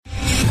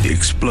The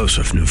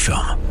explosive new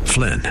film,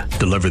 Flynn,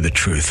 deliver the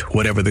truth,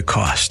 whatever the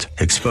cost,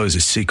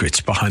 exposes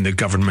secrets behind the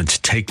government's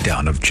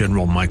takedown of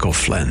General Michael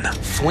Flynn.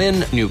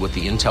 Flynn knew what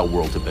the intel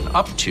world had been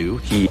up to.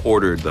 He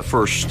ordered the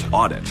first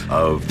audit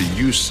of the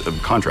use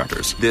of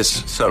contractors.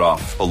 This set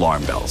off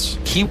alarm bells.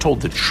 He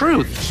told the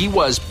truth. He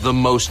was the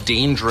most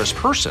dangerous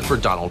person for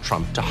Donald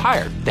Trump to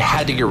hire. They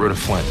had to get rid of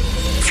Flynn.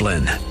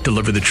 Flynn,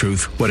 deliver the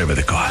truth, whatever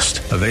the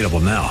cost. Available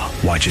now.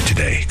 Watch it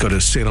today. Go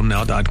to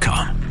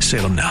salemnow.com.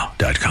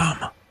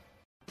 salemnow.com.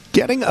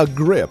 Getting a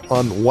grip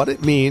on what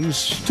it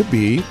means to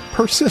be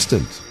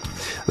persistent.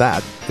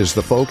 That is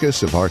the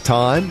focus of our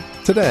time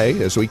today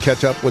as we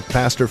catch up with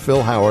Pastor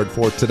Phil Howard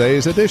for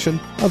today's edition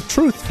of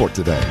Truth for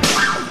Today.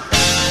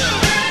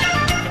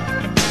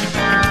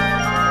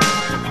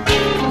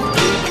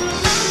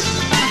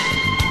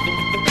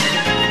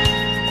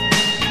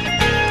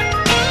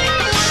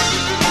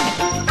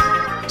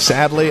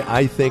 Sadly,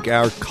 I think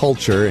our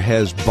culture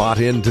has bought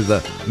into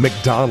the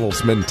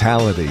McDonald's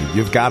mentality.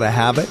 You've got to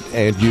have it,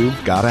 and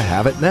you've got to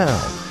have it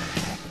now.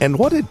 And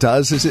what it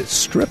does is it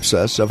strips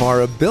us of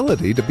our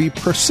ability to be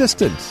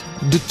persistent,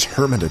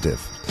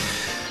 determinative.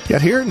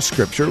 Yet here in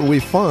Scripture, we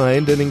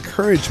find an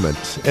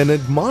encouragement, an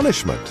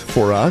admonishment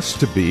for us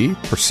to be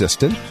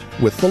persistent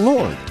with the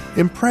Lord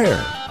in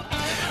prayer.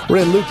 We're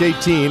in Luke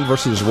 18,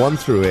 verses 1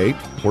 through 8.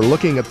 We're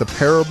looking at the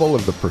parable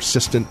of the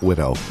persistent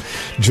widow.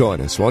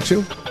 Join us, won't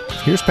you?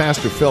 Here's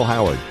Pastor Phil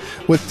Howard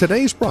with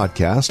today's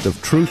broadcast of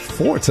Truth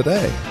for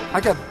Today. I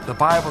got the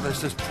Bible that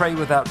says pray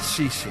without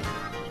ceasing.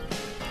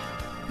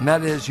 And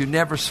that is, you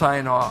never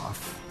sign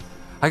off.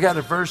 I got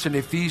a verse in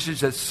Ephesians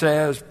that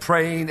says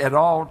praying at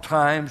all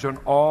times on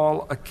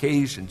all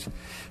occasions.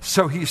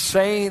 So he's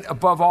saying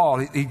above all,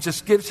 he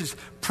just gives his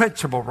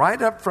principle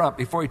right up front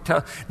before he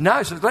tells. Now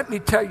he says, let me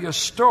tell you a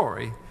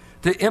story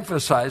to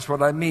emphasize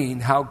what I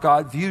mean, how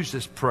God views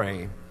this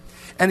praying.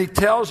 And he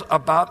tells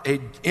about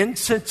an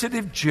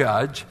insensitive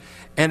judge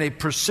and a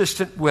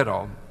persistent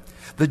widow.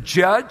 The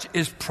judge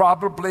is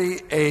probably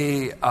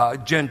a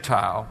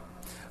Gentile,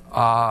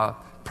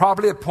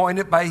 probably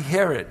appointed by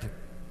Herod.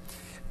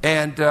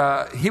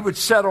 And he would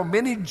settle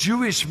many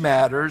Jewish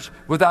matters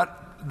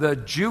without the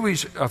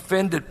Jewish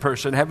offended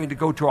person having to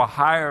go to a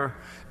higher,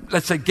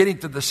 let's say getting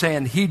to the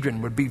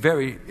Sanhedrin would be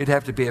it'd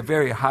have to be a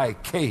very high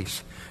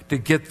case to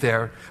get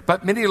there.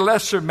 But many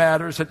lesser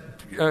matters that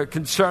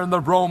concern the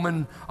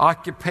Roman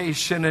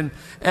occupation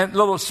and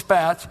little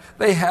spats,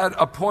 they had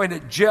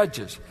appointed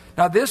judges.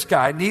 Now this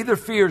guy neither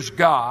fears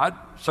God,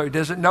 so he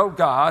doesn't know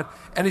God,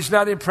 and he's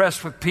not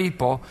impressed with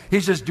people.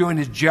 He's just doing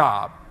his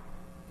job.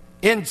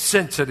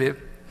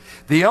 Insensitive.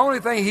 The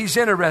only thing he's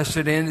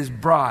interested in is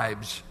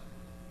bribes.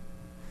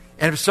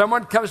 And if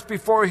someone comes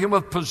before him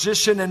with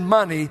position and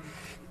money,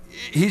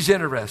 he's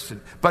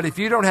interested. But if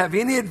you don't have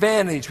any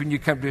advantage when you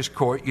come to his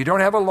court, you don't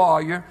have a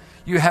lawyer,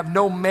 you have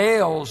no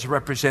males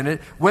represented.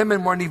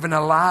 Women weren't even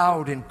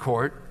allowed in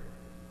court.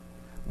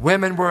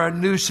 Women were a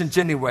nuisance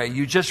anyway.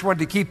 You just wanted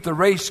to keep the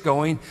race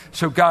going,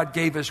 so God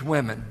gave us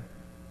women.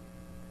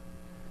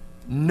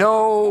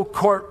 No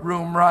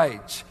courtroom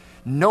rights.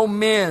 No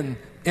men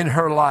in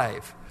her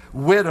life.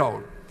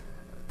 Widowed.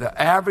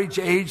 The average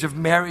age of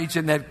marriage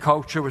in that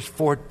culture was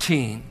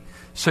 14.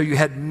 So you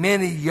had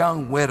many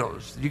young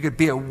widows. You could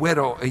be a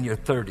widow in your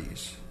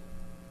 30s.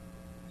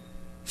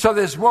 So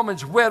this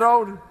woman's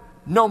widowed.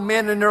 No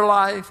men in her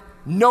life,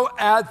 no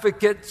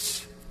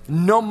advocates,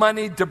 no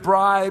money to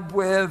bribe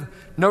with,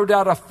 no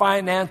doubt a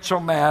financial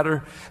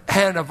matter.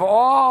 And of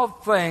all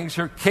things,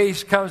 her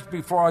case comes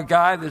before a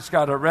guy that's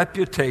got a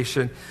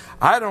reputation.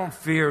 I don't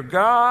fear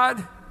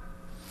God.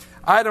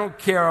 I don't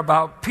care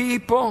about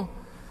people.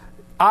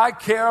 I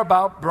care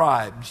about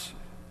bribes.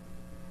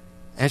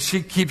 And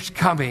she keeps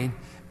coming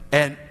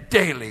and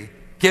daily,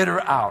 get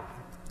her out,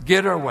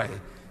 get her away,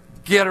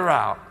 get her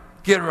out,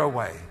 get her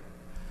away.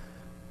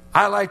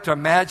 I like to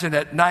imagine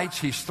at night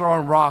she's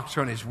throwing rocks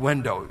on his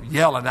window,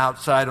 yelling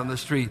outside on the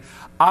street,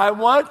 I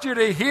want you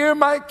to hear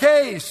my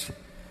case.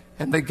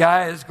 And the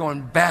guy is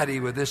going batty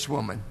with this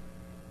woman.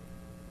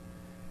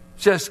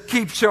 Just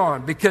keeps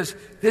on, because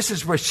this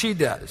is what she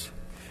does.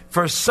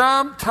 For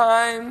some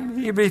time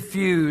he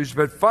refused,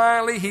 but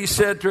finally he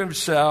said to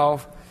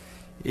himself,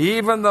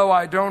 even though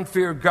I don't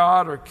fear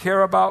God or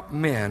care about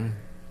men,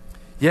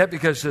 yet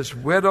because this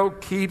widow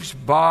keeps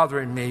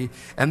bothering me,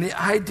 and the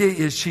idea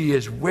is she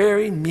is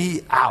wearing me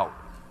out.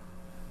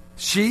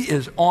 She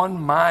is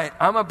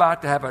I'm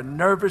about to have a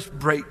nervous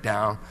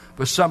breakdown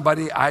with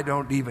somebody I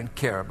don't even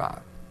care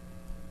about.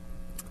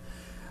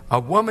 A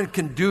woman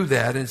can do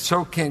that, and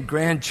so can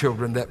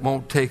grandchildren that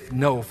won't take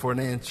no for an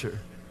answer.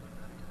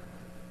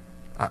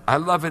 I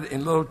love it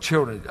in little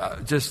children.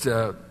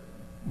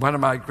 One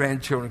of my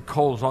grandchildren,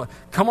 Cole's,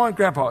 come on,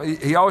 Grandpa.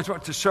 He always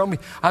wants to show me.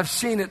 I've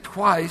seen it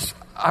twice.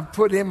 I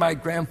put in my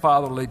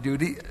grandfatherly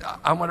duty.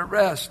 I want to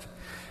rest.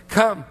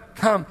 Come.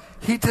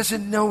 He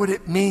doesn't know what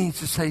it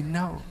means to say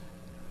no.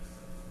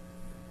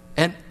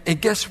 And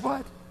guess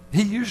what?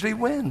 He usually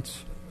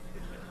wins.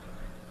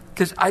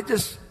 Because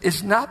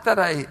it's not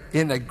that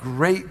in a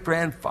great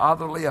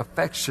grandfatherly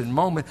affection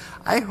moment,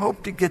 I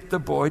hope to get the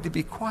boy to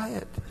be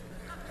quiet.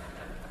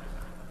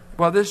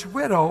 Well, this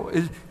widow,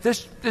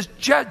 this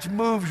judge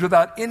moves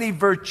without any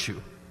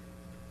virtue.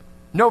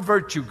 No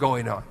virtue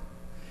going on.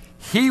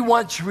 He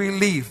wants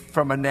relief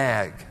from a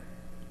nag,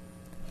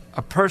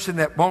 a person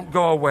that won't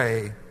go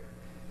away.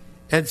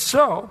 And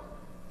so,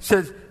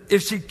 says,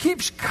 if she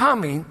keeps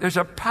coming, there's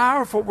a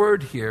powerful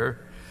word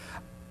here.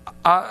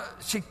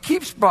 She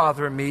keeps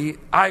bothering me.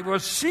 I will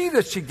see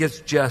that she gets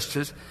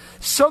justice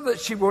so that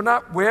she will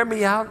not wear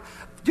me out.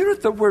 Do you know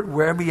what the word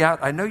wear me out?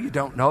 I know you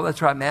don't know.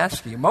 That's why I'm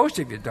asking you. Most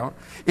of you don't.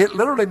 It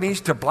literally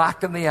means to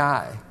blacken the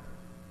eye.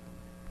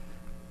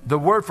 The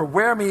word for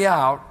wear me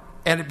out,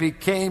 and it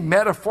became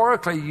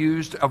metaphorically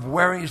used of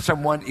wearing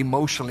someone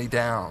emotionally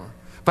down.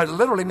 But it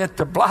literally meant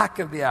to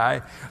blacken the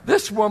eye.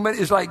 This woman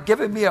is like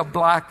giving me a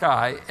black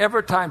eye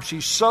every time she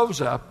shows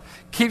up,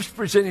 keeps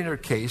presenting her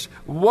case,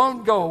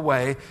 won't go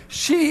away.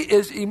 She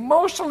is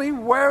emotionally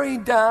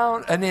wearing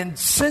down an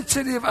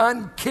insensitive,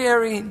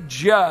 uncaring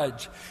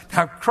judge.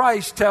 Now,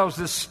 Christ tells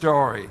this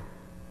story.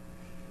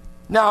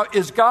 Now,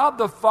 is God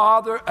the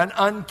Father an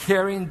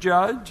uncaring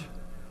judge?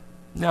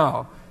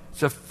 No.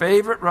 It's a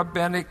favorite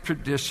rabbinic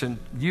tradition.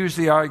 Use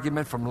the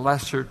argument from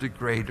lesser to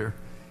greater.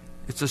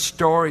 It's a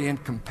story in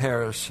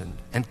comparison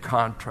and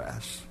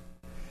contrast.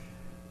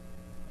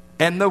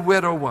 And the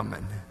widow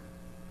woman,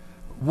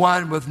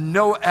 one with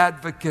no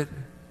advocate,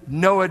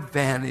 no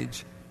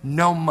advantage,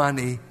 no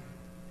money,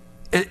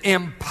 an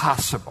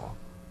impossible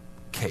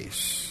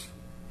case.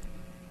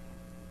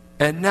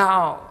 And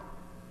now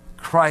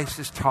Christ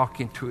is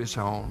talking to his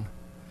own.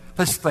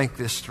 Let's think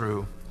this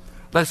through.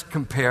 Let's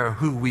compare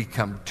who we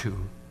come to.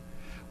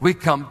 We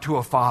come to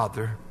a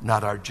father,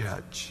 not our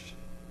judge.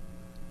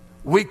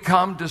 We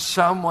come to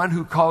someone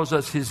who calls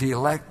us his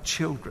elect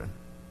children.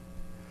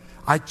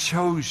 I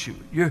chose you.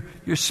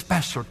 You're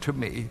special to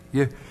me.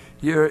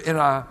 You're in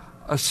a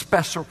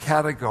special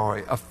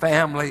category, a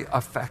family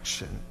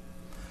affection.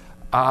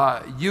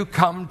 You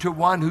come to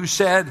one who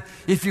said,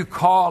 if you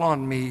call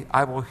on me,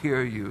 I will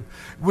hear you.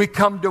 We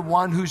come to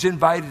one who's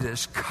invited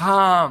us.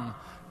 Come,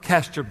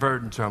 cast your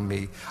burdens on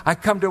me. I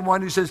come to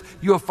one who says,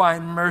 you'll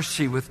find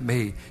mercy with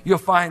me. You'll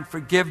find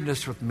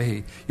forgiveness with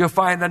me. You'll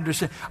find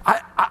understanding.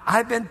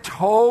 I've been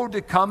told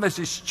to come as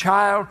his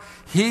child.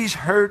 He's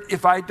hurt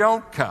if I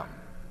don't come.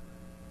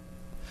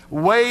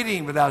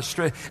 Waiting without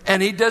strength.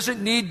 And he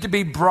doesn't need to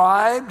be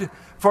bribed,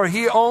 for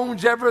he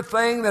owns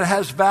everything that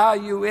has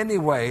value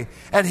anyway.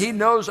 And he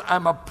knows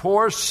I'm a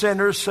poor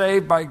sinner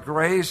saved by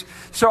grace,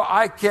 so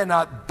I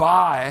cannot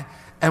buy.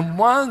 And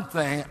one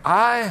thing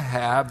I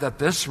have that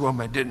this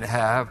woman didn't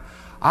have,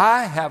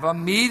 I have a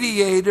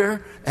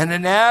mediator and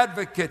an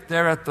advocate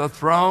there at the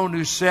throne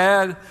who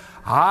said,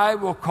 I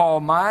will call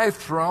my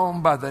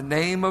throne by the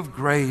name of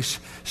grace,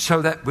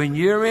 so that when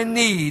you're in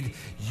need,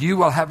 you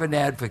will have an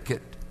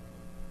advocate.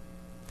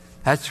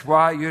 That's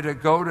why you're to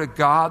go to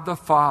God the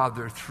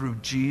Father through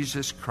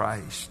Jesus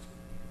Christ.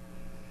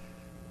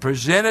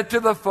 Present it to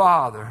the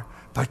Father,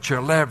 but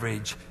your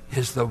leverage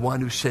is the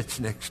one who sits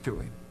next to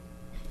him.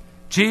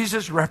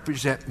 Jesus,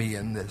 represent me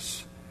in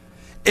this.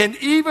 And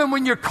even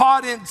when you're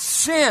caught in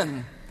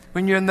sin,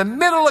 when you're in the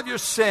middle of your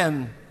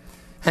sin,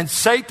 and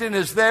Satan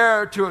is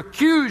there to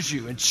accuse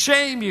you and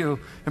shame you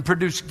and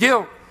produce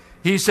guilt,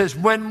 he says,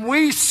 when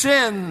we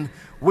sin,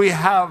 we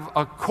have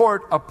a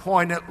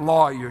court-appointed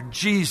lawyer,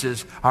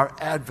 Jesus, our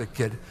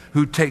advocate,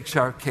 who takes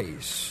our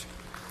case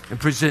and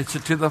presents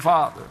it to the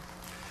Father.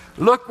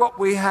 Look what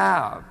we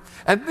have.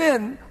 And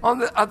then, on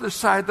the other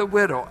side, the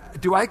widow.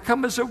 Do I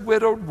come as a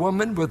widowed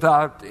woman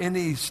without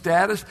any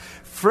status?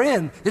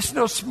 Friend, it's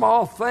no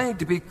small thing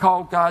to be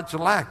called God's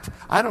elect.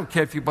 I don't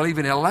care if you believe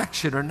in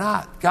election or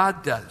not.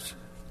 God does.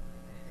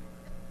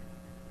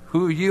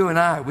 Who are you and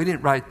I? We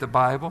didn't write the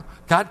Bible.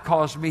 God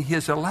calls me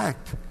his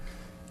elect.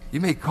 You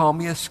may call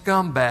me a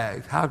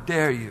scumbag. How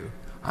dare you?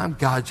 I'm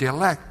God's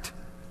elect.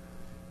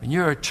 When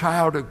you're a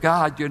child of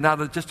God, you're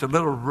not just a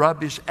little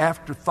rubbish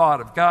afterthought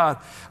of God.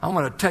 I'm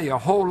going to tell you a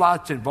whole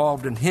lot's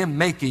involved in him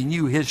making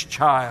you his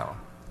child.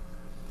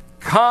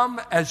 Come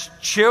as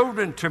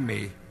children to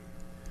me,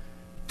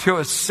 to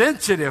a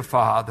sensitive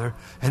Father,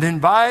 an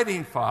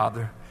inviting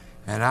Father,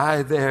 and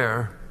I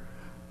there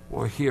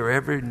will hear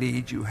every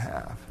need you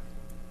have.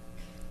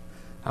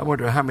 I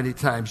wonder how many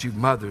times you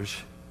mothers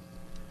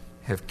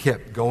have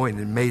kept going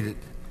and made it.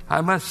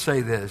 I must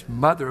say this,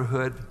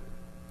 motherhood,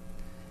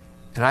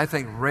 and I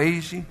think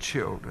raising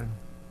children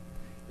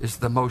is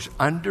the most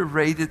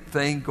underrated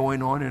thing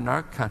going on in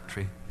our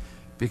country,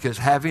 because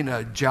having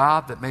a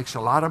job that makes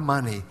a lot of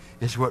money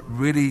is what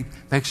really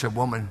makes a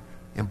woman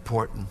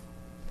important.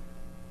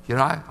 You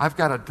know, I've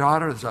got a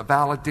daughter that's a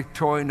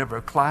valedictorian of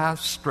her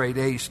class, straight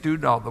A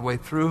student all the way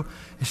through,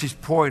 and she's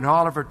pouring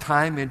all of her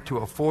time into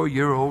a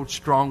 4-year-old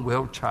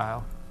strong-willed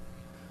child,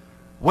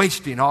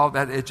 wasting all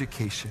that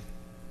education.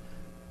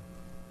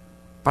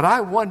 But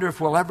I wonder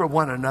if we'll ever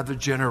want another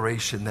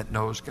generation that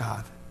knows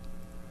God.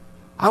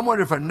 I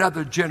wonder if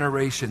another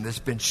generation that's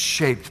been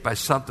shaped by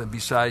something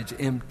besides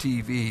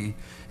MTV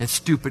and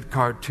stupid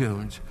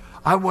cartoons.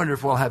 I wonder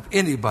if we'll have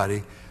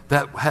anybody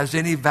that has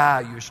any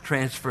values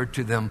transferred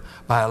to them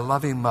by a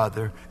loving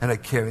mother and a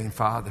caring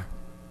father.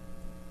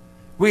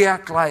 We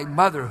act like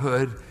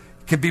motherhood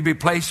can be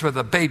replaced with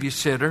a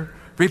babysitter,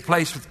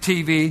 replaced with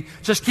TV.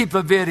 Just keep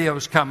the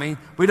videos coming.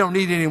 We don't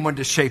need anyone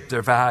to shape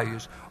their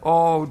values.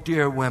 Oh,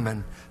 dear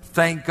women,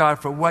 thank God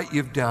for what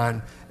you've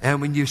done.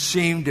 And when you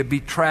seem to be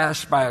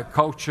trashed by a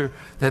culture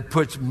that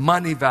puts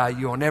money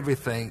value on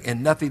everything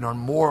and nothing on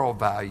moral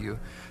value,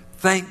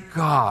 thank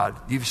God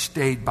you've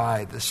stayed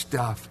by the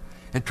stuff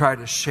and tried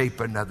to shape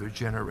another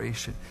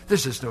generation.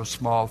 This is no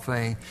small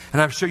thing.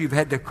 And I'm sure you've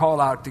had to call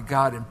out to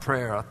God in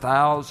prayer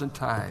 1,000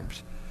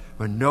 times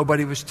when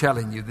nobody was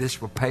telling you this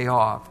will pay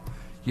off.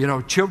 You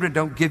know, children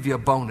don't give you a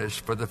bonus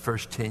for the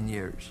first 10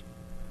 years.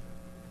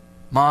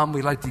 Mom,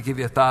 we'd like to give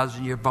you a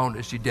 1,000-year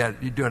bonus. You're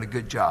doing a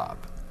good job.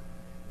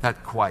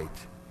 Not quite.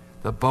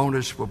 The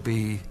bonus will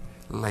be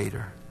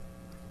later.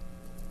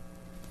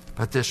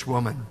 But this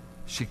woman,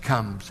 she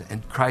comes,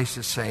 and Christ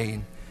is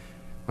saying,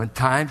 when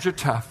times are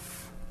tough,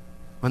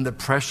 when the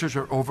pressures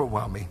are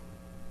overwhelming,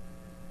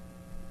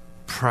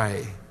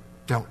 pray.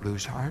 Don't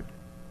lose heart.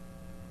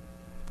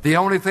 The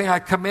only thing I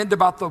commend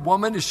about the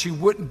woman is she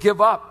wouldn't give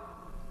up.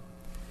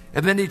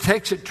 And then he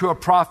takes it to a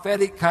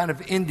prophetic kind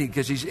of ending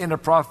because he's in a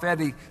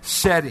prophetic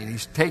setting.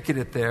 He's taking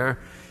it there.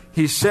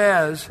 He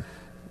says,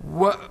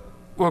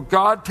 will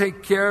God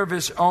take care of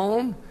his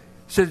own?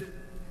 He says,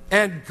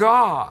 and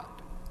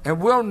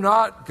will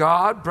not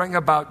God bring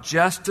about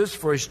justice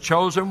for his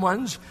chosen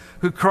ones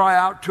who cry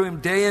out to him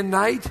day and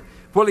night?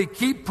 Will he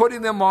keep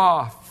putting them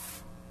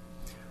off?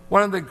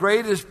 One of the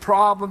greatest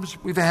problems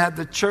we've had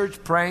the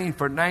church praying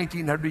for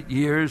 1900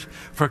 years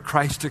for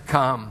Christ to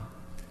come.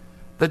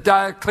 The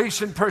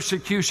Diocletian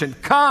persecution.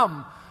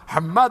 Come,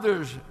 our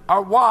mothers,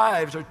 our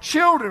wives, our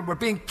children were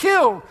being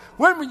killed.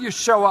 When will you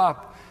show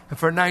up? And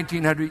for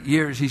 1900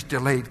 years he's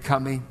delayed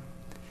coming.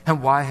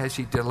 And why has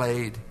he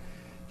delayed?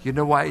 You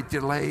know why he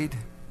delayed?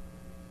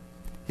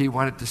 He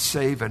wanted to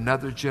save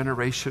another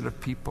generation of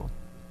people.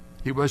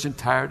 He wasn't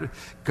tired.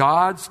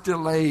 God's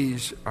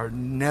delays are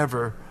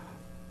never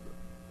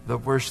the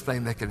worst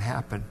thing that can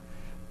happen.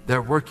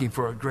 They're working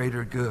for a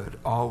greater good,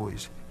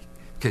 always,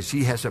 because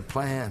he has a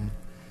plan.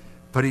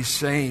 But he's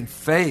saying,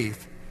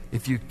 faith,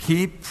 if you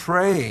keep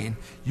praying,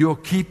 you'll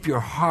keep your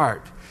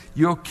heart.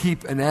 You'll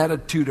keep an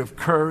attitude of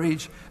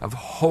courage, of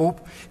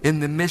hope in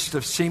the midst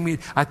of seeming.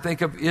 I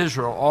think of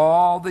Israel,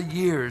 all the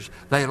years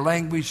they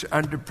languished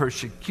under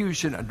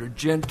persecution, under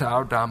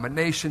Gentile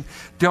domination.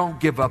 Don't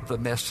give up the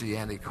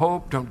messianic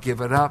hope. Don't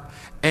give it up.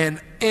 And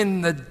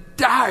in the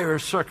dire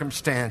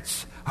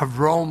circumstance of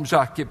Rome's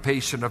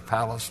occupation of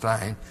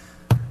Palestine,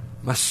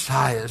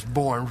 Messiah is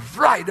born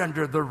right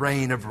under the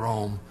reign of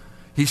Rome.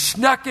 He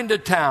snuck into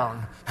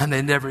town, and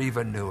they never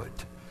even knew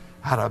it.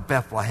 Out of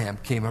Bethlehem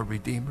came a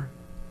Redeemer.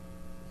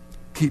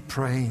 Keep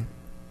praying.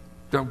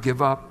 Don't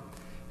give up.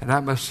 And I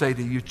must say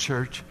to you,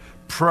 church,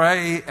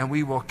 pray, and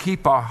we will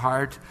keep our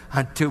heart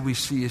until we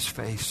see his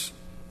face.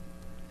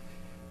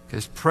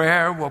 Because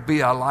prayer will be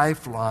a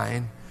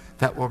lifeline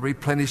that will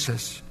replenish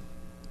us.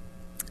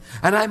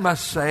 And I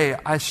must say,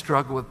 I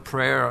struggle with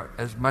prayer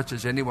as much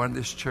as anyone in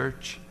this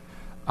church.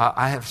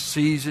 I have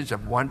seasons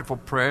of wonderful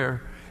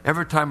prayer.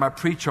 Every time I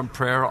preach on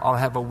prayer, I'll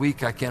have a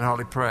week I can't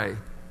hardly pray.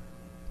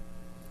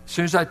 As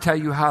soon as I tell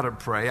you how to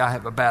pray, I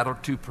have a battle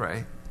to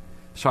pray.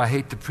 So I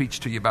hate to preach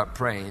to you about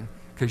praying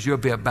because you'll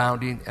be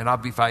abounding and I'll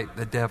be fighting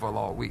the devil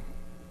all week.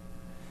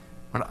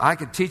 When I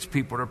can teach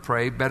people to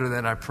pray better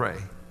than I pray.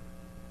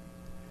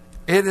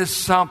 It is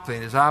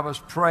something, as I was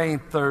praying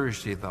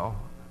Thursday though,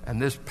 and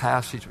this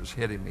passage was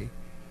hitting me,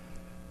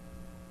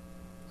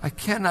 I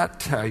cannot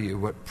tell you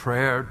what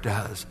prayer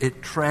does.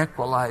 It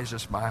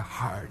tranquilizes my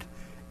heart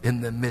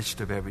in the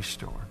midst of every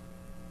storm.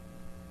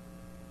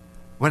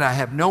 When I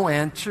have no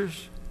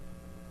answers,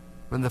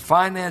 when the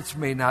finance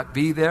may not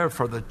be there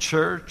for the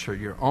church or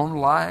your own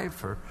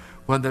life, or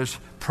when there's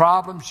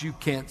problems you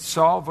can't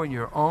solve on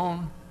your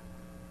own,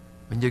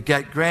 when you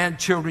got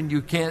grandchildren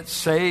you can't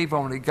save,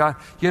 only God.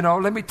 You know,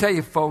 let me tell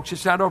you folks,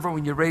 it's not over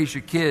when you raise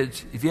your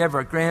kids. If you have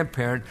a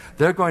grandparent,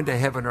 they're going to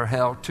heaven or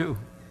hell too.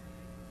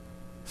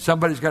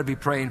 Somebody's got to be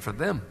praying for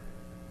them.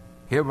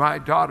 Here my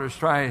daughter's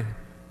trying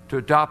to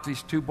adopt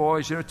these two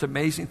boys. You know, it's an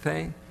amazing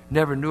thing.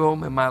 Never knew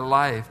them in my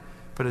life.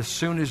 But as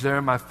soon as they're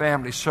in my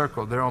family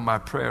circle, they're on my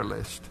prayer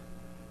list.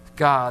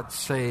 God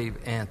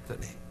save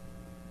Anthony.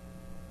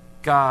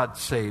 God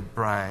save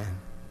Brian.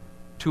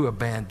 Two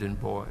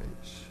abandoned boys.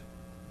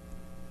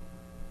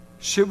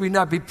 Should we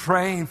not be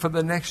praying for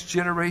the next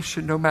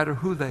generation, no matter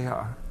who they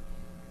are?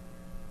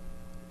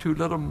 Two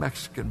little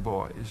Mexican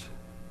boys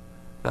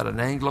that an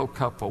Anglo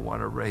couple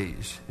want to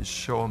raise and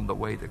show them the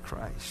way to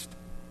Christ.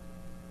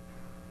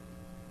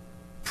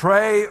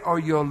 Pray or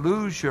you'll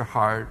lose your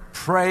heart.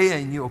 Pray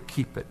and you'll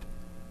keep it.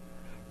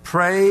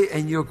 Pray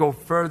and you'll go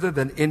further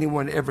than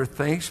anyone ever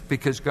thinks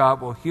because God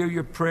will hear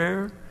your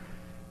prayer.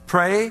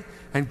 Pray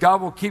and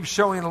God will keep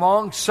showing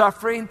long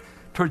suffering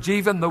towards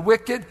even the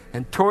wicked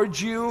and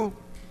towards you.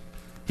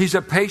 He's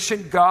a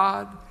patient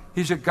God.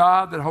 He's a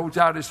God that holds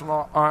out his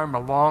arm a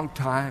long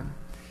time.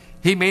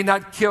 He may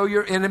not kill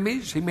your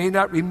enemies. He may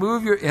not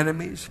remove your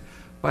enemies,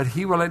 but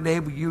he will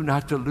enable you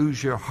not to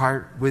lose your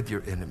heart with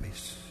your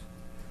enemies.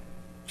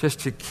 just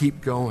to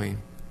keep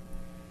going.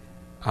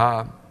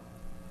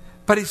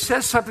 But he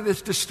says something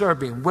that's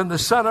disturbing. When the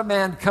Son of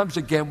Man comes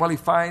again, will he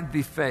find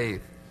the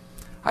faith?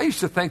 I used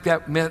to think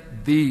that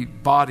meant the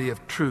body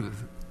of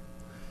truth.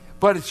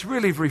 But it's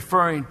really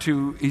referring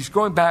to, he's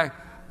going back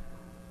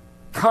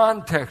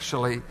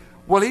contextually.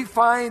 Will he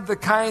find the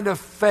kind of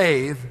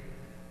faith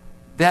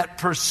that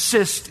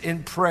persists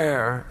in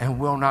prayer and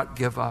will not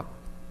give up?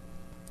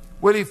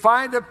 Will he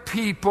find a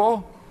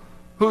people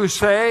who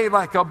say,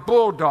 like a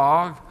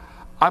bulldog,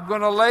 I'm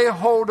going to lay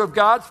hold of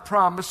God's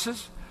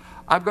promises.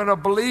 I'm going to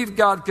believe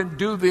God can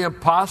do the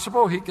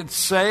impossible. He can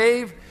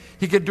save.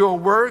 He can do a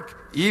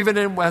work even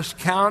in West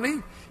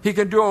County. He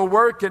can do a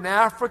work in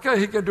Africa.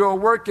 He can do a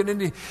work in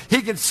India.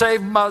 He can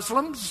save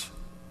Muslims.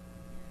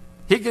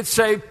 He can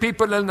save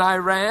people in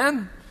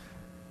Iran.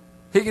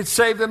 He can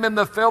save them in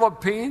the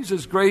Philippines,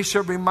 as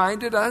Gracia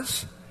reminded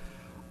us.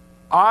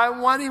 I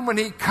want him when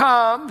he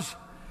comes.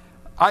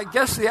 I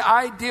guess the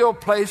ideal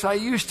place, I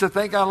used to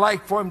think I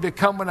like for him to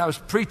come when I was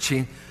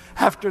preaching.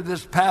 After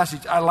this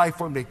passage, I like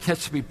for him to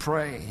catch me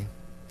praying.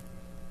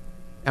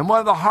 And one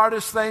of the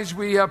hardest things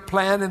we have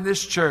planned in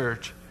this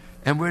church,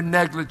 and we're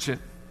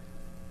negligent,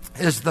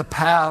 is the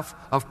path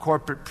of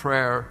corporate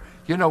prayer.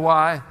 You know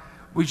why?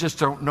 We just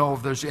don't know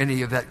if there's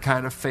any of that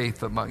kind of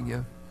faith among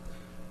you,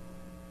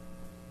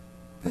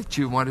 that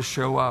you want to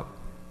show up.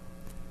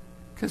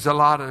 Because a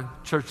lot of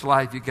church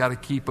life, you got to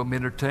keep them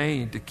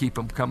entertained to keep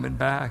them coming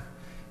back.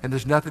 And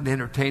there's nothing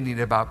entertaining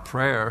about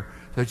prayer.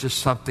 There's just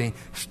something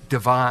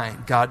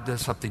divine. God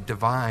does something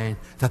divine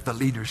that the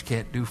leaders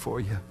can't do for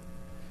you.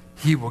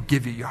 He will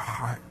give you your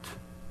heart.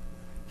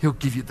 He'll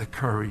give you the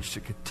courage to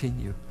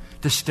continue,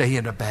 to stay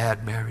in a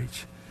bad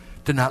marriage,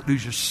 to not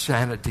lose your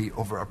sanity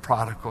over a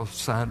prodigal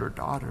son or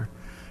daughter,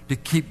 to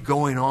keep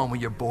going on when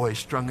your boy is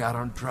strung out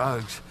on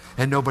drugs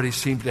and nobody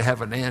seems to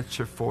have an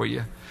answer for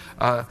you,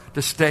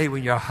 to stay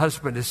when your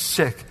husband is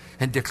sick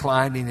and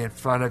declining in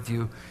front of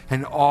you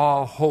and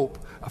all hope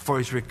for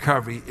his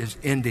recovery is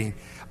ending.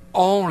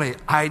 Only,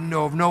 I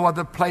know of no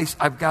other place.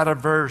 I've got a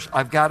verse.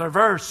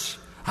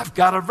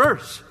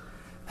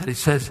 And he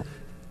says,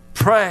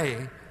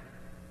 pray,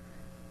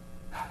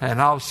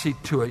 and I'll see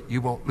to it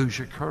you won't lose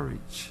your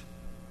courage.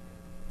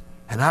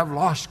 And I've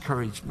lost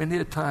courage many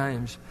a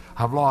times.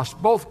 I've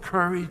lost both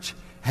courage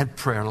and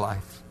prayer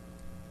life.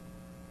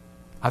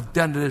 I've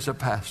done it as a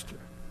pastor.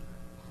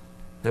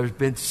 There's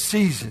been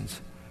seasons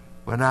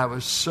when I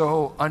was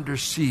so under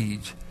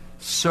siege,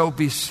 so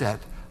beset,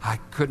 I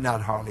could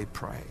not hardly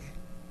pray.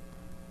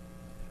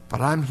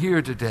 But I'm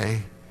here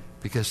today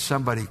because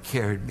somebody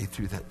carried me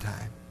through that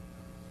time.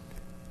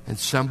 And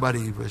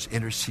somebody was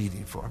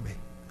interceding for me.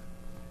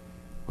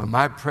 When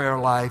my prayer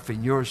life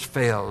and yours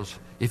fails,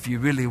 if you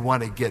really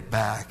want to get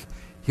back,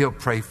 he'll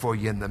pray for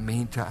you in the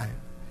meantime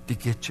to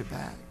get you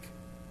back.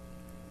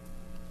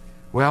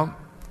 Well,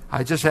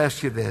 I just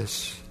ask you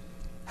this.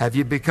 Have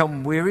you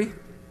become weary?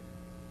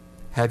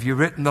 Have you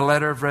written the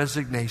letter of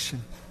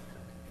resignation?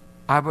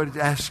 I would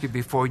ask you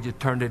before you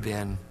turn it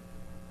in,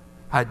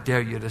 I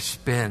dare you to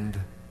spend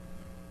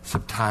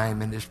some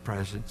time in his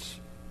presence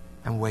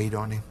and wait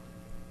on him.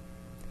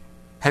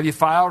 Have you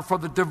filed for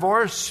the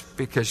divorce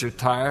because you're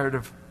tired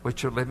of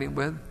what you're living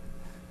with?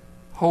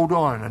 Hold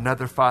on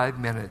another 5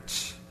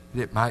 minutes.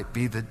 It might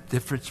be the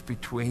difference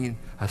between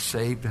a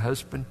saved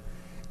husband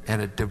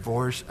and a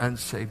divorced,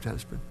 unsaved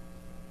husband.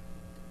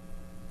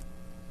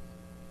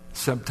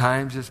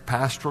 Sometimes as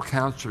pastoral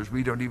counselors,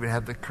 we don't even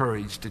have the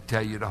courage to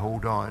tell you to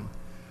hold on.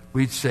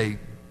 We'd say,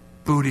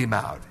 boot him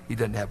out. He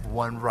doesn't have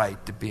one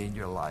right to be in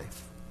your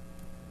life.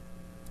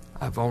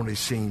 I've only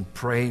seen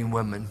praying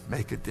women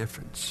make a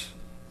difference.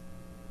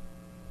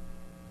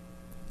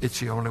 It's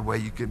the only way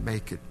you can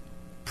make it.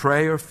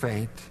 Pray or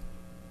faint.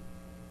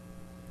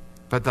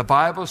 But the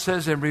Bible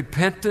says in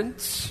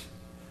repentance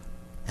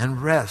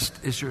and rest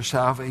is your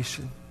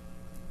salvation.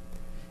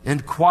 In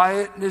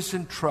quietness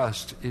and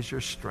trust is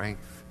your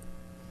strength.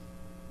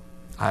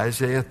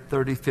 Isaiah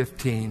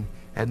 30:15,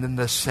 and then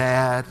the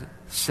sad,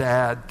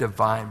 sad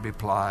divine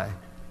reply,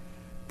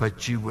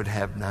 but you would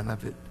have none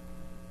of it.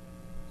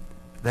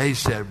 They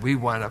said, we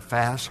want a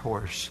fast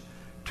horse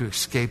to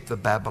escape the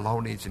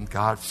Babylonians, and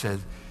God said,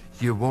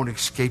 you won't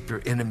escape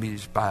your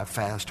enemies by a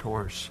fast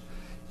horse.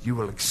 You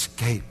will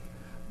escape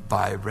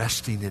by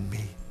resting in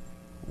me,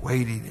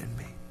 waiting in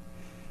me.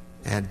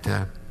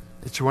 And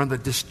it's one of the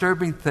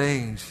disturbing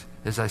things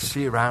as I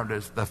see around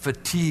us, the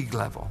fatigue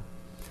level.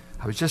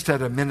 I was just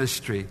at a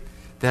ministry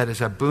that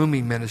is a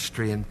booming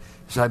ministry, and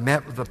as I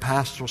met with the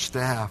pastoral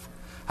staff,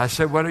 I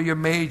said, what are your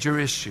major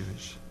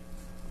issues?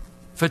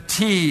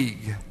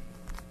 Fatigue,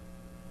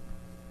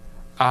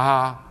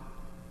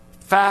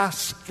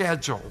 fast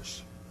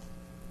schedules,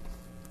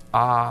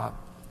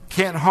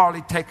 can't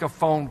hardly take a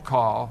phone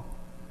call,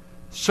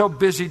 so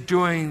busy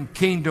doing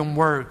kingdom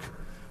work,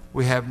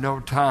 we have no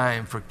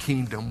time for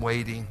kingdom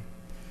waiting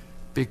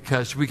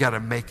because we got to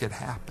make it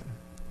happen.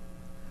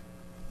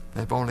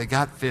 They've only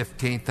got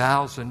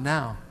 15,000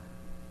 now.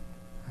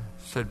 I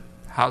said,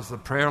 how's the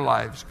prayer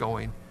lives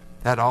going?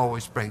 That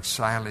always brings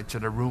silence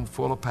in a room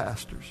full of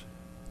pastors.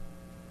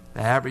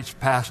 The average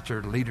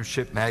pastor,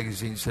 Leadership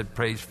Magazine said,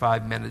 prays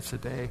 5 minutes a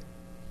day.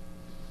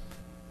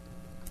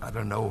 I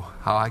don't know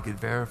how I could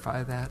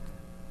verify that.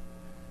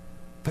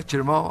 But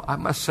you know, I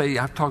must say,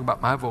 I'm talking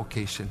about my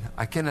vocation.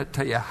 I cannot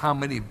tell you how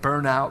many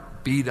burnout,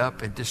 beat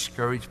up, and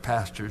discouraged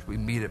pastors we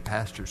meet at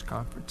pastors'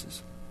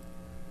 conferences.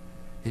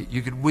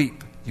 You could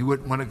weep. You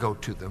wouldn't want to go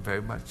to them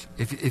very much.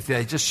 If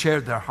they just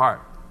shared their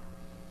heart,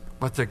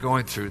 what they're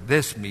going through,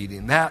 this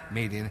meeting, that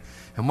meeting.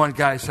 And one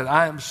guy said,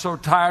 I am so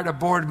tired of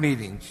board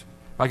meetings.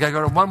 I got to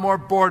go to one more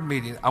board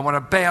meeting. I want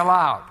to bail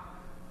out.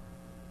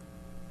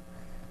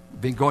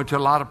 Been going to a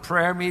lot of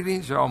prayer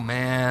meetings. Oh,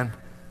 man,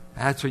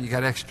 that's when you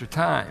got extra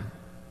time.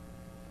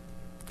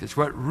 Because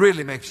what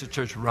really makes the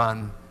church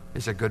run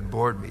is a good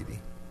board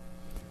meeting.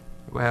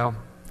 Well,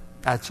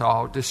 that's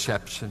all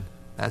deception.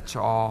 That's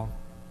all.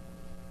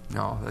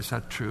 No, that's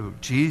not true.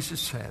 Jesus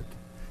said,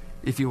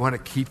 if you want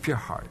to keep your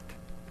heart,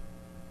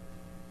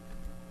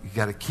 you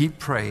got to keep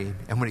praying.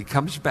 And when he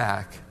comes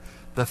back,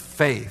 the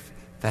faith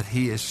that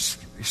he is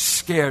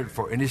scared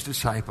for in his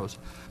disciples,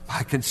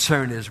 my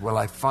concern is, will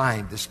I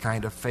find this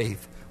kind of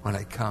faith when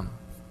I come?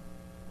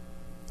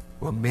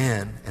 Will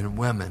men and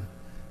women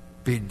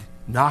be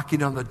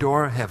knocking on the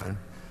door of heaven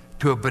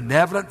to a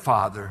benevolent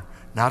Father,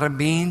 not a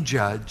mean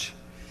judge?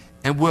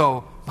 And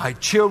will my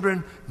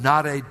children,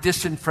 not a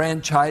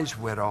disenfranchised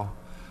widow,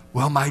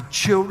 will my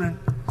children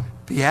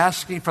be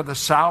asking for the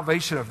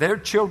salvation of their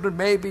children,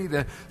 maybe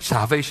the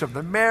salvation of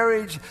the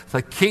marriage,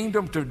 the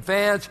kingdom to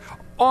advance,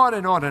 on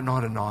and on and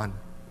on and on.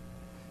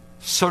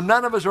 So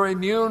none of us are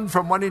immune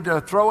from wanting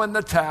to throw in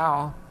the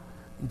towel,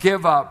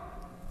 give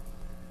up.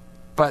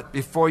 But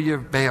before you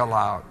bail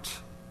out,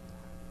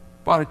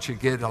 why don't you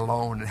get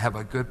alone and have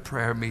a good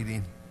prayer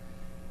meeting?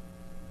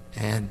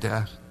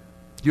 And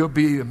you'll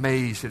be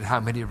amazed at how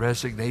many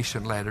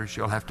resignation letters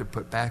you'll have to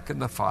put back in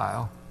the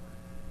file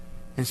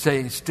and say,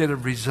 instead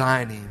of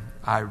resigning,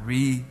 I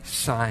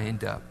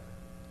re-signed up.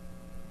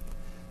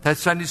 That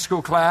Sunday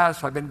school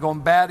class, I've been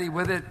going batty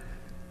with it.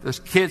 Those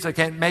kids, I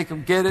can't make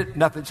them get it.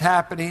 Nothing's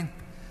happening.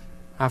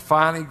 I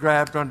finally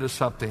grabbed onto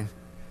something.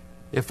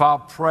 If I'll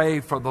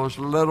pray for those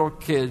little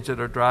kids that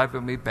are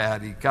driving me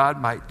batty,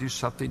 God might do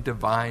something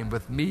divine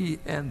with me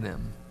and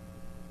them.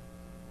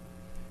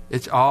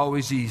 It's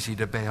always easy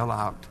to bail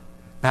out.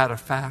 Matter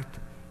of fact,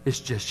 it's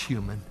just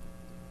human.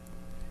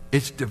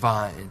 It's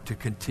divine to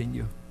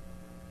continue.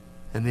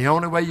 And the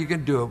only way you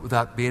can do it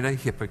without being a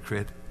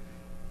hypocrite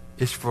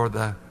is for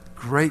the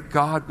great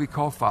God we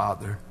call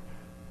Father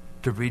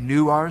to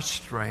renew our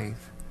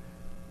strength,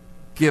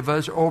 give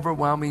us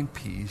overwhelming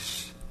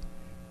peace,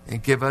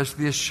 and give us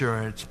the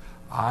assurance,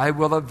 I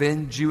will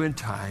avenge you in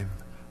time.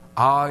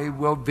 I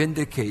will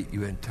vindicate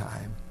you in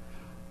time.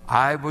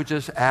 I will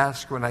just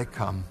ask when I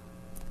come,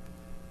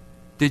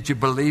 did you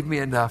believe me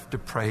enough to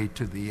pray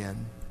to the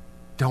end?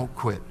 Don't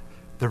quit.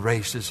 The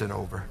race isn't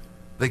over.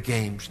 The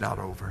game's not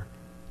over.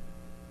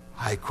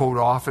 I quote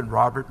often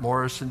Robert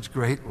Morrison's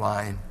great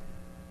line,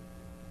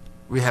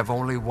 we have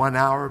only 1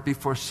 hour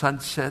before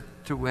sunset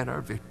to win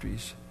our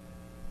victories.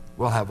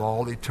 We'll have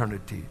all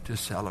eternity to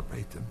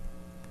celebrate them.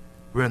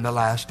 We're in the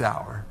last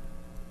hour.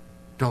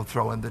 Don't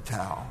throw in the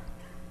towel,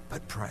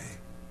 but pray,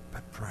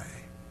 but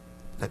pray.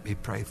 Let me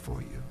pray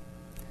for you.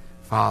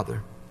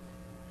 Father,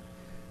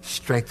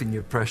 strengthen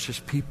your precious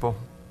people.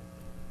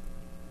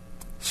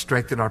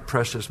 Strengthen our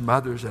precious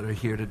mothers that are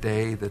here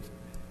today that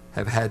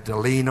have had to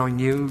lean on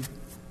you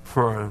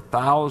for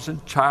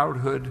 1,000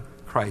 childhood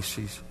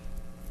crises.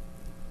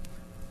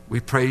 We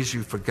praise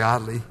you for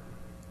godly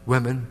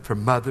women, for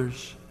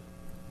mothers.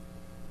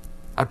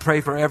 I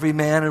pray for every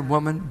man and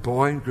woman,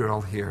 boy and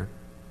girl here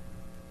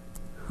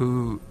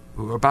who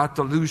are about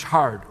to lose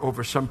heart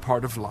over some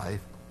part of life.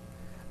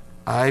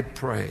 I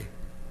pray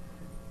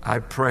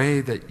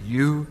that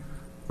you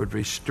would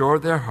restore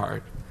their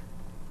heart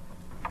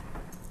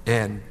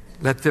and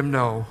let them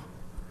know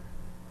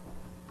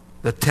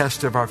the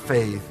test of our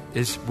faith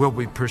is, will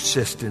we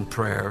persist in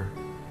prayer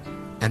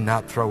and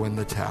not throw in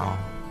the towel?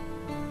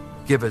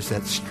 Give us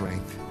that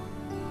strength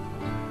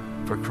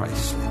for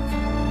Christ's sake.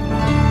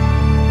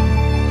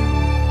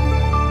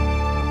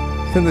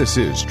 And this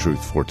is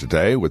Truth for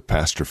Today with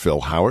Pastor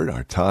Phil Howard.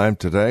 Our time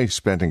today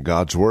spent in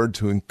God's Word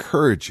to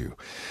encourage you,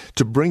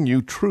 to bring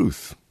you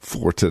truth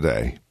for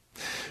today.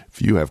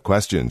 If you have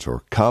questions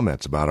or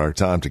comments about our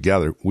time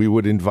together, we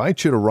would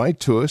invite you to write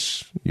to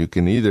us. You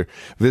can either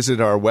visit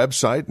our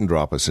website and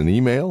drop us an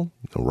email,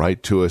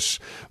 write to us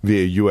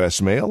via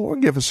U.S. mail, or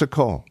give us a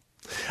call.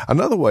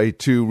 Another way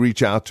to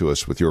reach out to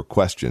us with your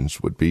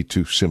questions would be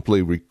to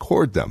simply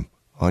record them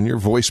on your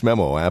voice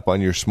memo app on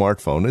your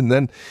smartphone and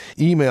then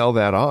email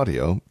that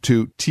audio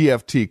to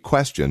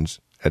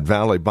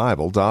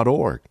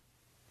tftquestions@valleybible.org.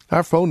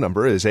 Our phone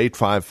number is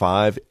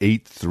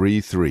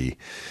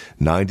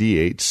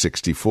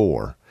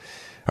 855-833-9864.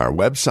 Our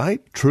website,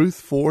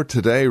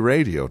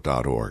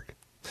 truthfortodayradio.org.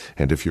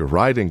 And if you're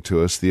writing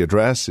to us, the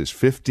address is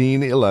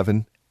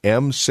 1511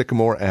 M.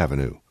 Sycamore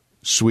Avenue,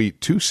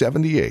 Suite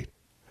 278,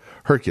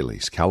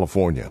 Hercules,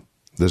 California.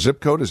 The zip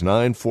code is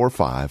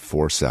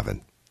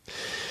 94547.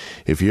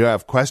 If you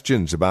have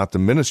questions about the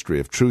ministry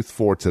of Truth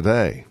for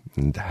Today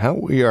and how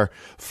we are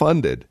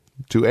funded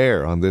to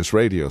air on this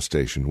radio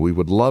station, we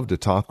would love to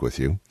talk with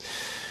you.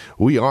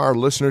 We are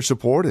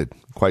listener-supported,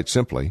 quite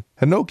simply,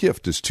 and no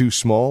gift is too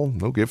small,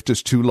 no gift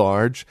is too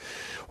large.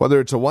 Whether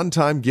it's a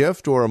one-time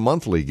gift or a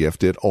monthly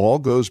gift, it all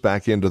goes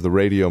back into the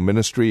radio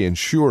ministry,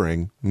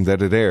 ensuring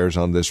that it airs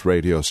on this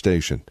radio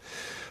station.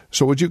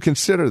 So would you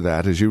consider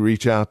that as you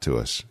reach out to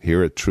us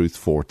here at Truth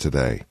for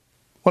Today?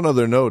 One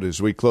other note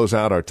as we close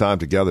out our time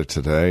together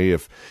today,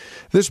 if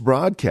this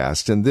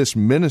broadcast and this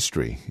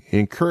ministry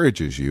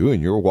encourages you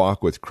in your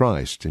walk with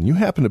Christ, and you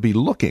happen to be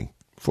looking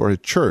for a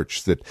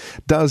church that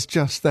does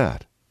just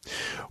that,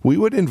 we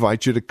would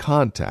invite you to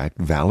contact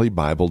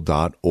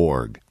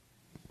valleybible.org.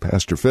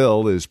 Pastor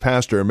Phil is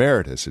pastor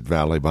emeritus at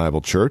Valley Bible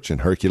Church in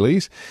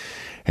Hercules,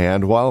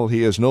 and while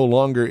he is no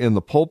longer in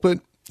the pulpit,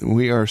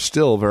 we are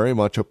still very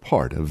much a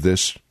part of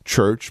this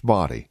church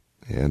body,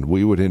 and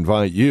we would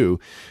invite you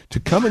to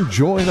come and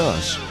join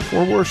us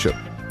for worship.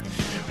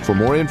 For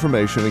more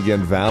information,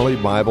 again,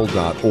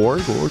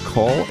 valleybible.org or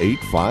call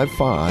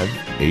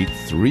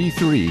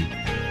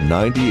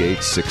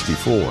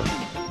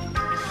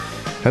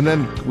 855-833-9864. And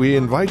then we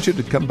invite you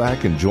to come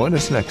back and join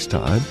us next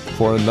time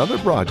for another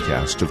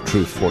broadcast of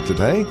Truth for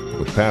Today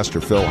with Pastor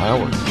Phil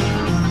Howard.